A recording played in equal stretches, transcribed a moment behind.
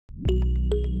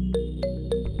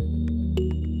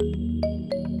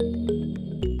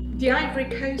The Ivory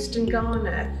Coast and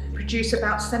Ghana produce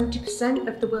about 70%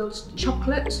 of the world's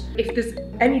chocolate. If there's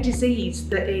any disease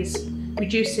that is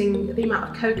reducing the amount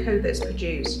of cocoa that's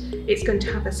produced, it's going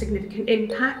to have a significant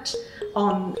impact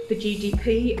on the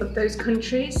GDP of those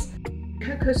countries.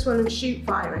 Cocoa swollen shoot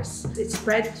virus, it's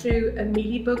spread through a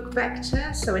mealybug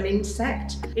vector, so an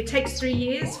insect. It takes 3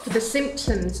 years for the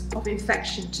symptoms of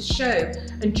infection to show,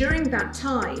 and during that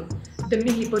time, the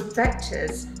mealybug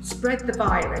vectors spread the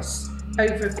virus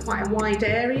over quite a wide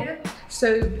area.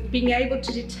 So being able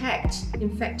to detect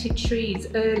infected trees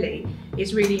early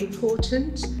is really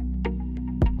important.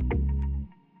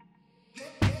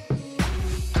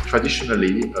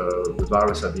 Traditionally, the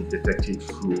virus has been detected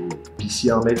through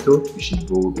PCR method, which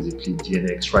involves basically DNA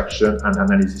extraction and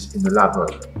analysis in the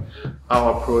laboratory.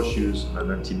 Our approach uses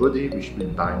an antibody which will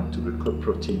bind to the code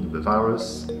protein of the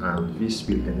virus, and this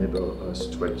will enable us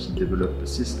to actually develop a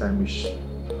system which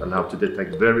allows to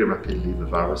detect very rapidly the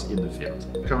virus in the field.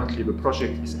 Currently, the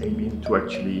project is aiming to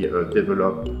actually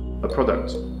develop a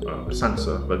product, a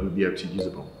sensor that will be actually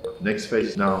usable. Next phase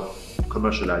is now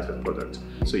commercialize the product,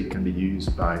 so it can be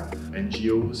used by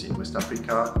NGOs in West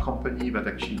Africa, companies that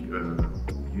actually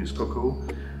use cocoa,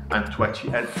 and to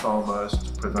actually help farmers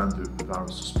to prevent the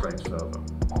virus to spread further.